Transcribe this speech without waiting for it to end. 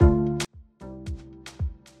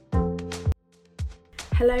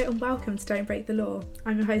Hello and welcome to Don't Break the Law.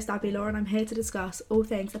 I'm your host Abby Law and I'm here to discuss all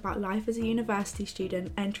things about life as a university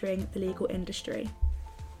student entering the legal industry.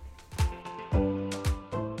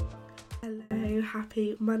 Hello,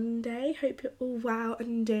 happy Monday. Hope you're all well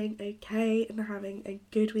and doing okay and having a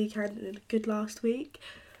good weekend and a good last week.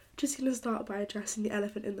 Just going to start by addressing the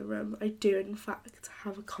elephant in the room. I do in fact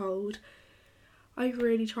have a cold. I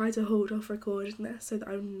really try to hold off recording this so that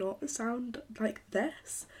I'm not sound like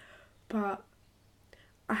this, but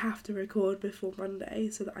I have to record before Monday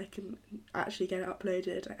so that I can actually get it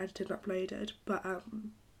uploaded, edited and uploaded, but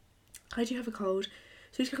I do have a cold,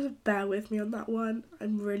 so just kind of bear with me on that one.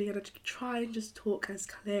 I'm really going to try and just talk as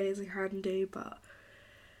clearly as I can do, but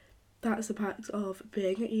that's the perks of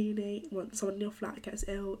being at uni. Once someone in your flat gets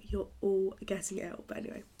ill, you're all getting ill. But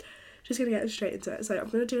anyway, just going to get straight into it. So I'm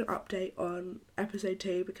going to do an update on episode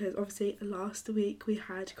 2 because obviously last week we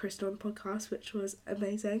had Kristen on the podcast, which was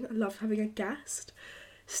amazing. I love having a guest.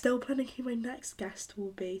 Still planning who my next guest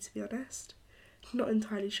will be, to be honest. Not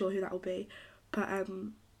entirely sure who that will be, but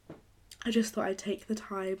I just thought I'd take the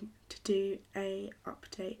time to do a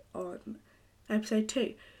update on episode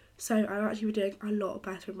 2. So I'm actually doing a lot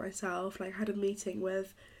better with myself. Like, I had a meeting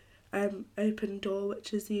with Open Door,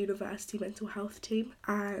 which is the university mental health team,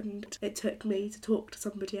 and it took me to talk to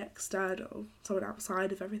somebody external, someone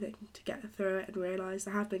outside of everything, to get through it and realise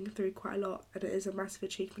I have been through quite a lot and it is a massive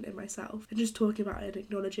achievement in myself. And just talking about it and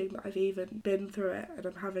acknowledging that I've even been through it and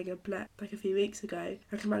I'm having a blip like a few weeks ago,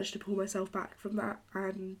 I can manage to pull myself back from that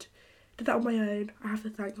and did that on my own. I have to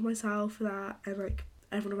thank myself for that and like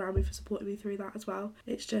everyone around me for supporting me through that as well.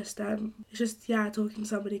 It's just talking to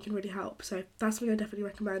somebody can really help. So that's something I definitely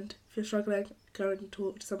recommend. If you're struggling, go and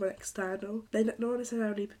talk to someone external. They're not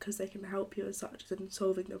necessarily because they can help you as such as in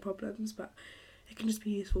solving your problems, but it can just be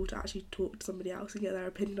useful to actually talk to somebody else and get their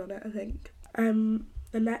opinion on it, I think.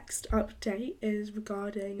 The next update is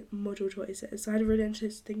regarding module choices. So I had a really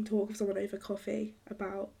interesting talk with someone over coffee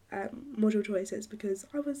about module choices because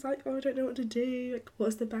I was like, I don't know what to do, like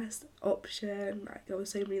what's the best option? Like there was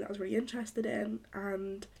so many that I was really interested in,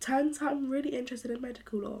 and turns out I'm really interested in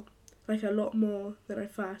medical law, like a lot more than I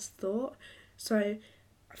first thought. So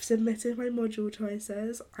I've submitted my module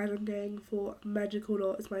choices and I'm going for medical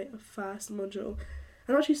law as my first module.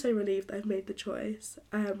 I'm actually so relieved that I've made the choice.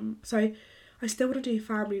 So I still want to do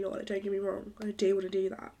family law, like, don't get me wrong, I do want to do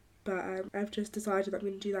that, but I've just decided that I'm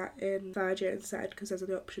going to do that in third year instead because there's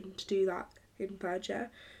an option to do that in third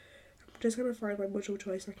year. I'm just going to find my module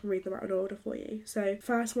choice so I can read them out in order for you. So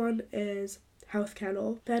first one is healthcare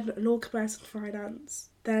law, then law, commerce and finance,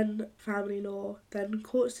 then family law, then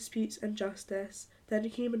courts, disputes and justice, then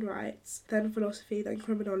human rights, then philosophy, then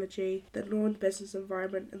criminology, then law and business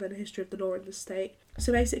environment, and then history of the law in the state.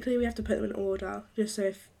 So basically we have to put them in order, just so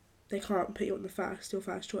if they can't put you on your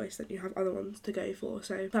first choice, then you have other ones to go for.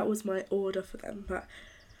 So that was my order for them, but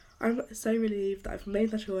I'm so relieved that I've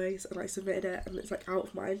made the choice and I submitted it and it's like out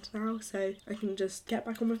of mind now, so I can just get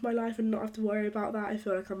back on with my life and not have to worry about that. I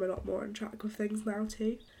feel like I'm a lot more on track with things now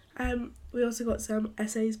too. We also got some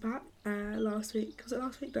essays back last week. Was it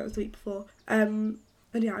last week? No, it was the week before. And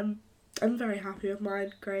yeah, I'm very happy with my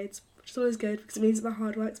grades, which is always good because it means that the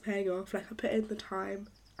hard work's paying off. Like I put in the time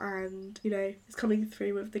and, you know, it's coming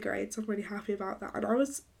through with the grades, so I'm really happy about that. And I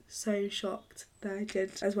was so shocked that I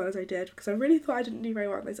did as well as I did because I really thought I didn't do very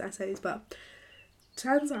well in those essays, but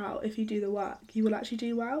turns out if you do the work, you will actually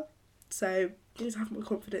do well. So I just have more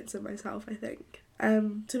confidence in myself, I think.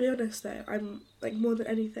 To be honest though, I'm like more than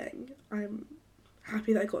anything, I'm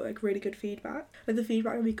happy that I got like really good feedback. Like the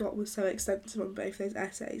feedback we got was so extensive on both those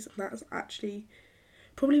essays, and that's actually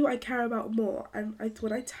probably what I care about more. And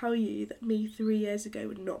when I tell you that me 3 years ago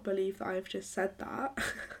would not believe that I've just said that,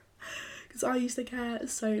 because I used to care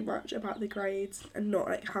so much about the grades and not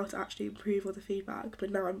like how to actually improve all the feedback,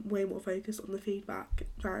 but now I'm way more focused on the feedback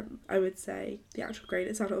than I would say the actual grade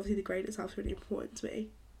itself. Obviously the grade itself is really important to me,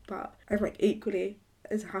 but I'm like equally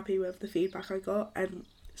as happy with the feedback I got and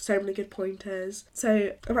so many good pointers.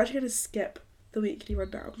 So I'm actually going to skip the weekly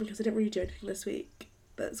rundown because I didn't really do anything this week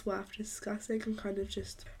that's worth discussing. I'm kind of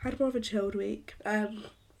just had more of a chilled week.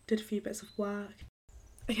 Did a few bits of work.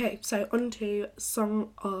 Okay, so on to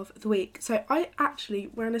Song of the Week. So I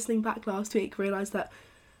actually, when listening back last week, realised that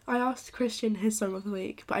I asked Christian his Song of the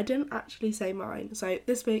Week, but I didn't actually say mine. So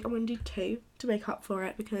this week I'm going to do 2 to make up for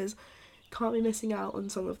it because you can't be missing out on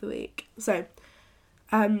Song of the Week. So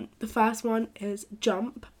the first one is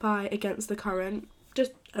Jump by Against the Current.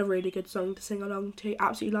 Just a really good song to sing along to.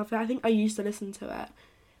 Absolutely love it. I think I used to listen to it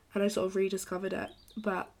and I sort of rediscovered it,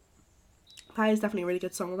 but that is definitely a really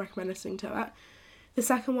good song. I recommend listening to it. The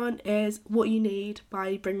second one is What You Need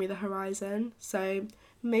by Bring Me the Horizon. So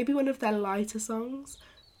maybe one of their lighter songs,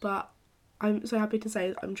 but I'm so happy to say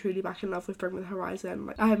that I'm truly back in love with Bring Me the Horizon.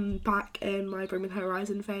 Like, I'm back in my Bring Me the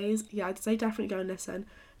Horizon phase. Yeah, I'd say definitely go and listen.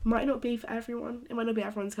 Might not be for everyone, it might not be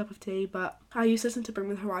everyone's cup of tea, but I used to listen to Bring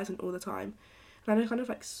Me the Horizon all the time, and then I kind of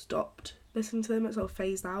like stopped listening to them. It sort of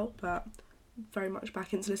phased out, but very much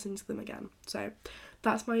back into listening to them again. So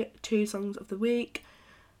that's my 2 songs of the week.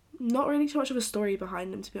 Not really too much of a story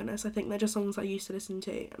behind them, to be honest. I think they're just songs I used to listen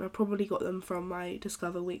to, and I probably got them from my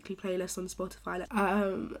Discover Weekly playlist on Spotify.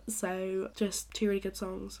 So just 2 really good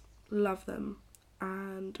songs. Love them,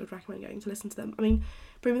 and would recommend going to listen to them. I mean,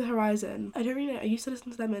 Bring Me the Horizon, I don't really know, I used to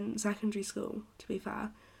listen to them in secondary school, to be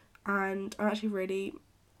fair, and I'm actually really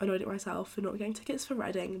annoyed at myself for not getting tickets for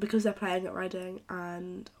Reading, because they're playing at Reading,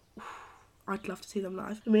 and I'd love to see them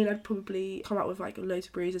live. I mean, I'd probably come out with like loads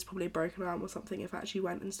of bruises, probably a broken arm or something if I actually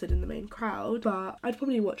went and stood in the main crowd, but I'd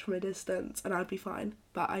probably watch from a distance and I'd be fine.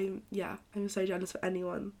 But I'm so jealous for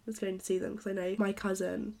anyone that's going to see them, because I know my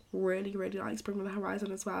cousin really likes Bring Me the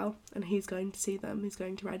Horizon as well, and he's going to see them. He's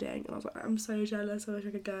going to Reading, and I was like, I'm so jealous, I wish I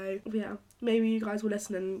could go. But yeah, maybe you guys will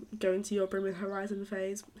listen and go into your Bring Me the Horizon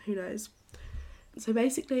phase, who knows. So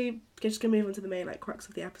basically, just gonna move on to the main like crux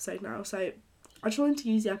of the episode now. So I just wanted to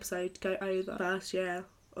use the episode to go over the first year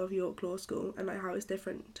of York Law School and like how it's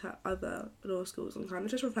different to other law schools, and kind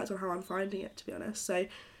of just reflect on how I'm finding it, to be honest. So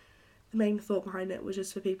the main thought behind it was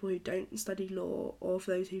just for people who don't study law, or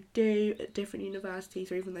for those who do at different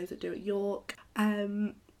universities, or even those that do at York.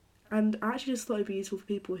 And I actually just thought it'd be useful for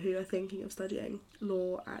people who are thinking of studying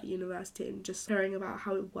law at university, and just hearing about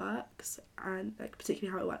how it works, and like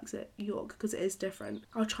particularly how it works at York, because it is different.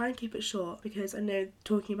 I'll try and keep it short, because I know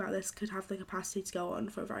talking about this could have the capacity to go on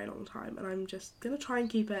for a very long time, and I'm just going to try and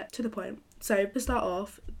keep it to the point. So to start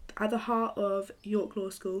off, at the heart of York Law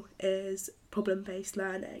School is problem-based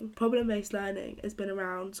learning. Problem-based learning has been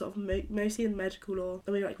around sort of mostly in medical law,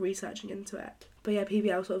 and we're like researching into it. But yeah,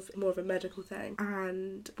 PBL sort of more of a medical thing,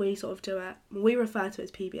 and we sort of do it, we refer to it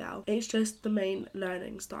as PBL. It's just the main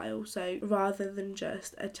learning style. So rather than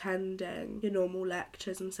just attending your normal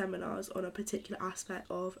lectures and seminars on a particular aspect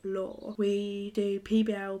of law, we do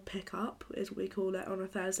PBL pickup, is what we call it, on a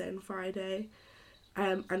Thursday and Friday,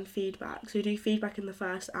 and feedback. So we do feedback in the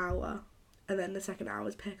first hour, and then the second hour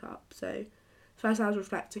is pickup. So first hour was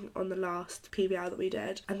reflecting on the last PBL that we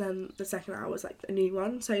did, and then the second hour was like a new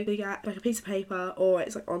one. So we get like a piece of paper, or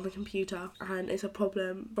it's like on the computer, and it's a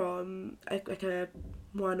problem from like a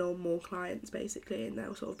one or more clients basically, and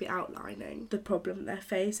they'll sort of be outlining the problem they're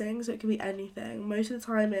facing. So it could be anything. Most of the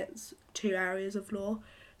time it's 2 areas of law,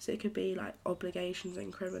 so it could be like obligations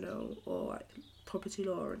in criminal, or like property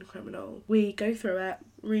law and criminal. We go through it,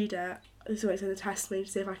 read it. This is always going to test me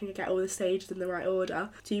to see if I can get all the stages in the right order.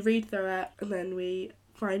 So you read through it, and then we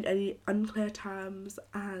find any unclear terms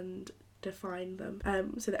and define them,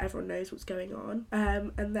 so that everyone knows what's going on.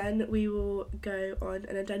 And then we will go on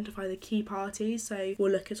and identify the key parties. So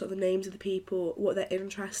we'll look at sort of the names of the people, what their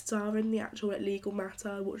interests are in the actual like, legal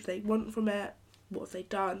matter, what do they want from it, what have they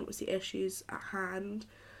done, what's the issues at hand.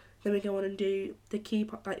 Then we go on and do the key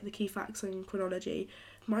facts and chronology.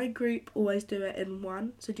 My group always do it in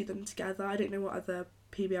one, so do them together. I don't know what other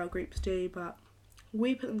PBL groups do, but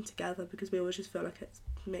we put them together because we always just feel like it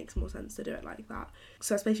makes more sense to do it like that.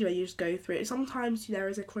 So that's basically where you just go through it. Sometimes there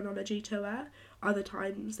is a chronology to it, other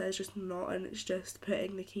times there's just not, and it's just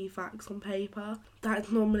putting the key facts on paper.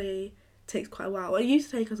 That normally takes quite a while. It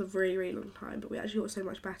used to take us a really long time, but we actually got so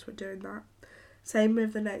much better at doing that. Same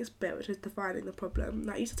with the next bit, which is defining the problem.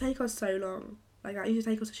 That used to take us so long. Like, that used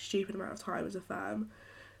to take us a stupid amount of time as a firm.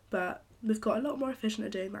 But we've got a lot more efficient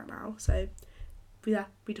at doing that now. So, yeah,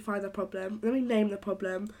 we define the problem, then we name the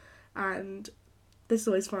problem, and this is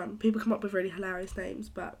always fun. People come up with really hilarious names,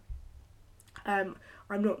 but I'm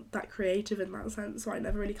not that creative in that sense, so I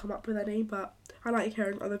never really come up with any, but I like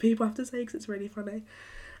hearing what other people have to say because it's really funny.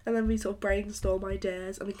 And then we sort of brainstorm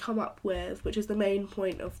ideas, and we come up with, which is the main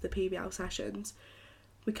point of the PBL sessions,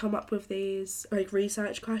 we come up with these like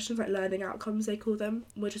research questions, like learning outcomes they call them,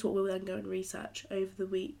 which is what we'll then go and research over the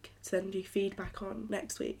week to then do feedback on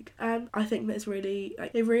next week. I think that it's really,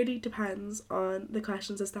 like, it really depends on the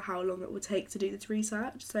questions as to how long it will take to do this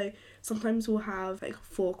research. So sometimes we'll have like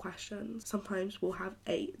 4 questions, sometimes we'll have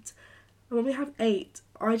 8. And when we have 8,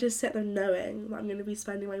 I just sit there knowing that I'm going to be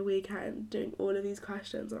spending my weekend doing all of these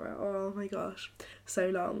questions. I'm like, oh my gosh, so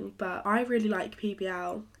long. But I really like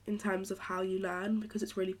PBL in terms of how you learn, because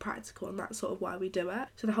it's really practical, and that's sort of why we do it.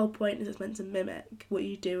 So the whole point is it's meant to mimic what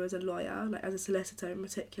you do as a lawyer, like as a solicitor in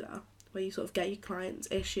particular, where you sort of get your client's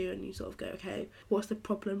issue and you sort of go, okay, what's the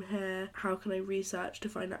problem here? How can I research to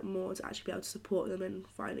find out more to actually be able to support them in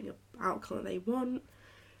finding an outcome that they want?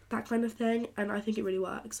 That kind of thing. And I think it really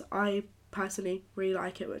works. I personally really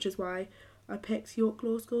like it, which is why I picked York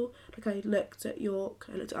Law School. Like, I looked at York,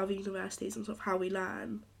 I looked at other universities, and sort of how we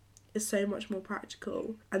learn is so much more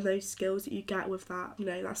practical, and those skills that you get with that, you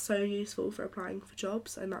know, that's so useful for applying for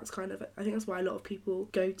jobs. And that's kind of, I think that's why a lot of people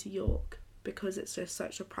go to York, because it's just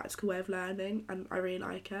such a practical way of learning, and I really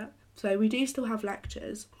like it. So we do still have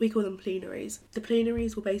lectures. We call them plenaries. The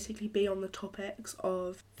plenaries will basically be on the topics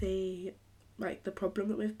of the problem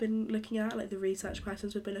that we've been looking at, like the research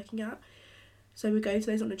questions we've been looking at. So we go to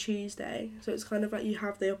those on a Tuesday. So it's kind of like you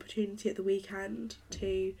have the opportunity at the weekend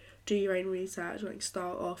to do your own research and like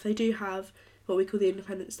start off. They do have what we call the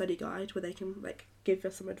independent study guide, where they can like give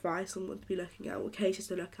us some advice on what to be looking at, what cases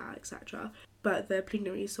to look at, etc. But the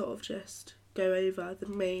plenaries sort of just go over the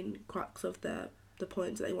main crux of the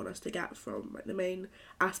points that they want us to get from, like the main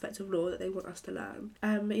aspects of law that they want us to learn.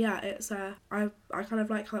 But yeah, it's I kind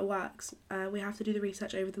of like how it works. We have to do the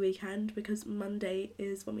research over the weekend, because Monday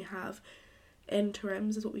is when we have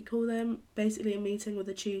interims, is what we call them, basically a meeting with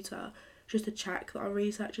a tutor just to check that our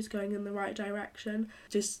research is going in the right direction.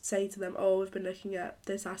 Just say to them, oh, we've been looking at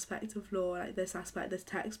this aspect of law, like this aspect, this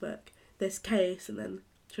textbook, this case, and then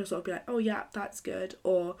she'll sort of be like, oh yeah, that's good,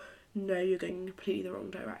 or no, you're going completely the wrong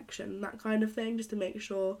direction, that kind of thing, just to make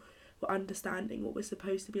sure we're understanding what we're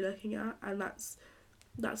supposed to be looking at. And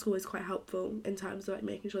that's always quite helpful in terms of like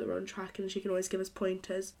making sure that we're on track, and she can always give us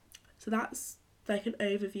pointers. So that's like an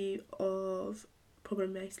overview of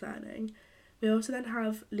problem-based learning. We also then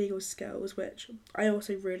have legal skills, which I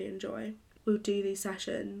also really enjoy. We'll do these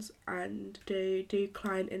sessions and do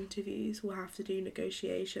client interviews. We'll have to do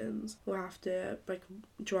negotiations. We'll have to like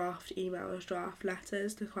draft emails, draft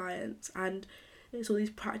letters to clients, and it's all these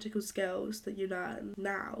practical skills that you learn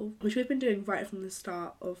now, which we've been doing right from the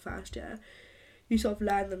start of first year. You sort of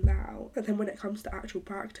learn them now, and then when it comes to actual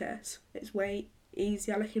practice, it's way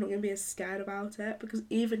easier. Like, you're not going to be as scared about it, because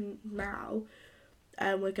even now,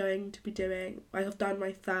 we're going to be doing, like, I've done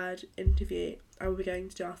my third interview and we're going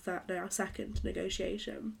to do our second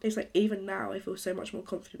negotiation. It's like, even now I feel so much more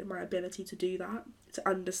confident in my ability to do that, to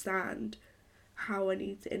understand how I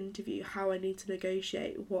need to interview, how I need to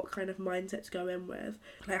negotiate, what kind of mindset to go in with.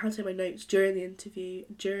 Like, I had to take my notes during the interview,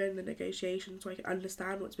 during the negotiation, so I can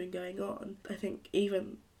understand what's been going on. I think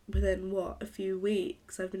even within a few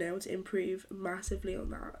weeks I've been able to improve massively on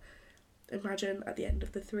that. Imagine at the end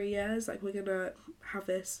of the 3 years, like, we're gonna have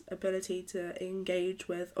this ability to engage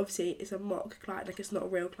with, obviously it's a mock client, like it's not a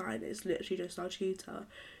real client, it's literally just our tutor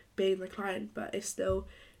being the client, but it's still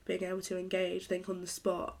being able to engage, think on the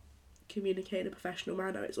spot, communicate in a professional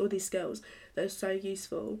manner. It's all these skills that are so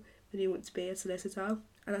useful when you want to be a solicitor,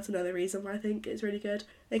 and that's another reason why I think it's really good.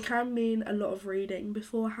 It can mean a lot of reading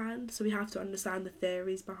beforehand, so we have to understand the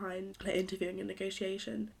theories behind like interviewing and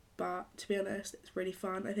negotiation. But to be honest, it's really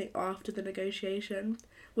fun. I think after the negotiation,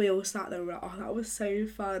 we all sat there and were like, oh, that was so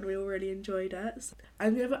fun. We all really enjoyed it.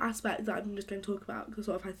 And the other aspect that I'm just going to talk about, because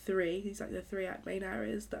I sort of had three, these like the three main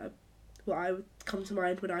areas that are what I would come to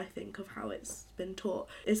mind when I think of how it's been taught,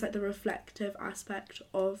 is like the reflective aspect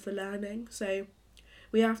of the learning. So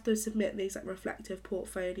we have to submit these like reflective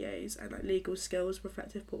portfolios and like legal skills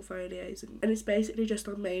reflective portfolios, and it's basically just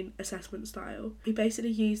our main assessment style. We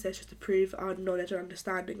basically use this just to prove our knowledge and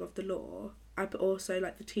understanding of the law, but also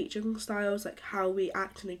like the teaching styles, like how we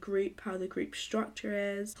act in a group, how the group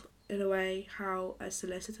structure is, in a way how a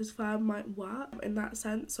solicitor's firm might work, in that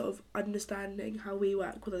sense, sort of understanding how we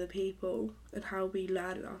work with other people and how we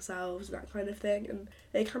learn it ourselves and that kind of thing. And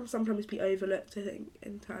it can sometimes be overlooked, I think,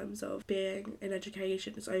 in terms of being in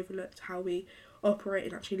education. It's overlooked how we operate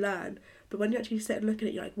and actually learn, but when you actually sit and look at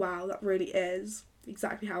it, you're like, wow, that really is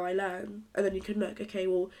exactly how I learn. And then you can look, okay,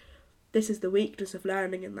 well, this is the weakness of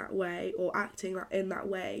learning in that way, or acting in that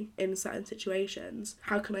way in certain situations.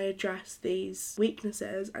 How can I address these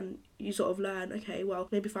weaknesses? And you sort of learn, okay, well,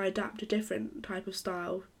 maybe if I adapt a different type of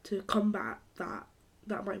style to combat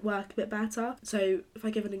that might work a bit better. So if I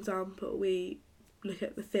give an example, we look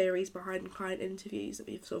at the theories behind client interviews that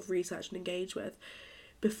we've sort of researched and engaged with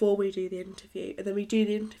before we do the interview, and then we do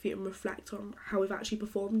the interview and reflect on how we've actually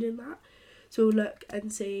performed in that. So we'll look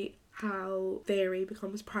and see how theory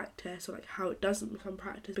becomes practice, or like how it doesn't become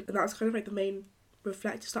practice, and that's kind of like the main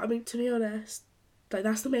reflective style. I mean, to be honest, like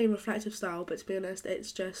that's the main reflective style, but to be honest,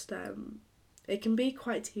 it's just it can be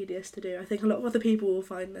quite tedious to do. I think a lot of other people will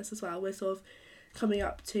find this as well. We're sort of coming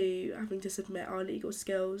up to having to submit our legal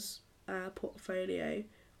skills portfolio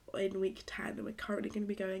in week 10, and we're currently going to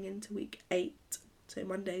be going into week 8. So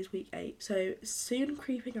Monday's week 8. So soon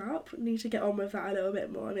creeping up. Need to get on with that a little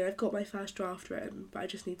bit more. I mean, I've got my first draft written, but I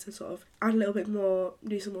just need to sort of add a little bit more,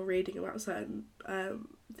 do some more reading about certain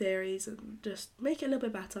theories and just make it a little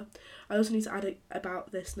bit better. I also need to add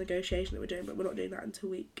about this negotiation that we're doing, but we're not doing that until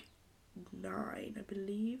week 9, I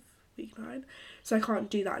believe. Week 9. So I can't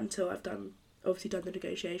do that until I've obviously done the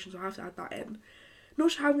negotiations. So I have to add that in.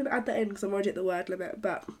 Not sure how I'm going to add that in because I'm already at the word limit,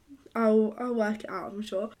 but I'll work it out, I'm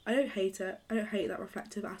sure. I don't hate it. I don't hate that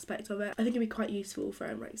reflective aspect of it. I think it'd be quite useful for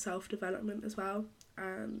like self-development as well.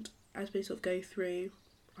 And as we sort of go through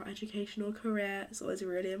our educational career, it's always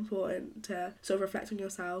really important to sort of reflect on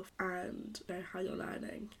yourself and know how you're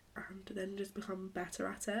learning and then just become better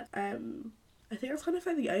at it. I think that's kind of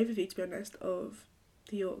like the overview, to be honest, of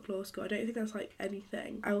the York Law School. I don't think there's like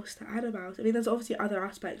anything else to add about it. I mean, there's obviously other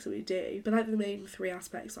aspects that we do, but like the main 3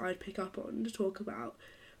 aspects I'd pick up on to talk about.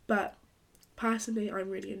 But personally, I'm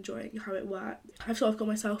really enjoying how it works. I've sort of got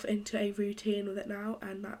myself into a routine with it now,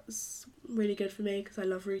 and that's really good for me because I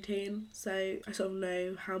love routine. So I sort of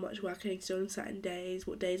know how much work I need to do on certain days,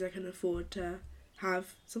 what days I can afford to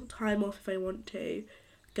have some time off if I want to,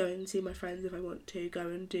 go and see my friends if I want to, go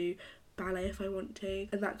and do ballet if I want to,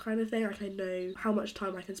 and that kind of thing. Like, I know how much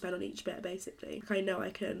time I can spend on each bit, basically. Like, I know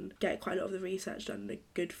I can get quite a lot of the research done in a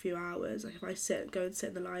good few hours. Like, if I go and sit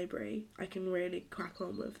in the library, I can really crack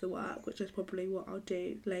on with the work, which is probably what I'll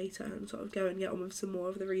do later, and sort of go and get on with some more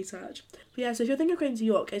of the research. But yeah, so if you're thinking of going to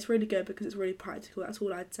York, it's really good because it's really practical. That's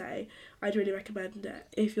all I'd say. I'd really recommend it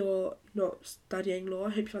if you're not studying law. I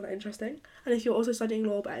hope you find that interesting. And if you're also studying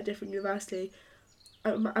law but at a different university,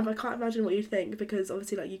 I can't imagine what you'd think, because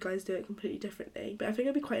obviously like you guys do it completely differently, but I think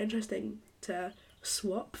it'd be quite interesting to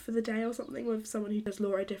swap for the day or something with someone who does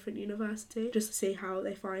law at a different university, just to see how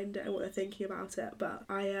they find it and what they're thinking about it. But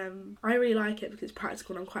I really like it because it's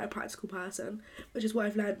practical, and I'm quite a practical person, which is what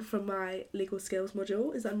I've learned from my legal skills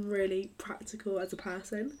module, is I'm really practical as a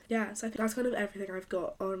person. Yeah, so I think that's kind of everything I've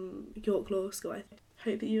got on York Law School. I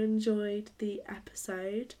hope that you enjoyed the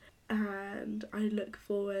episode, and I look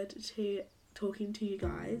forward to talking to you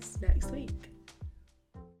guys next week.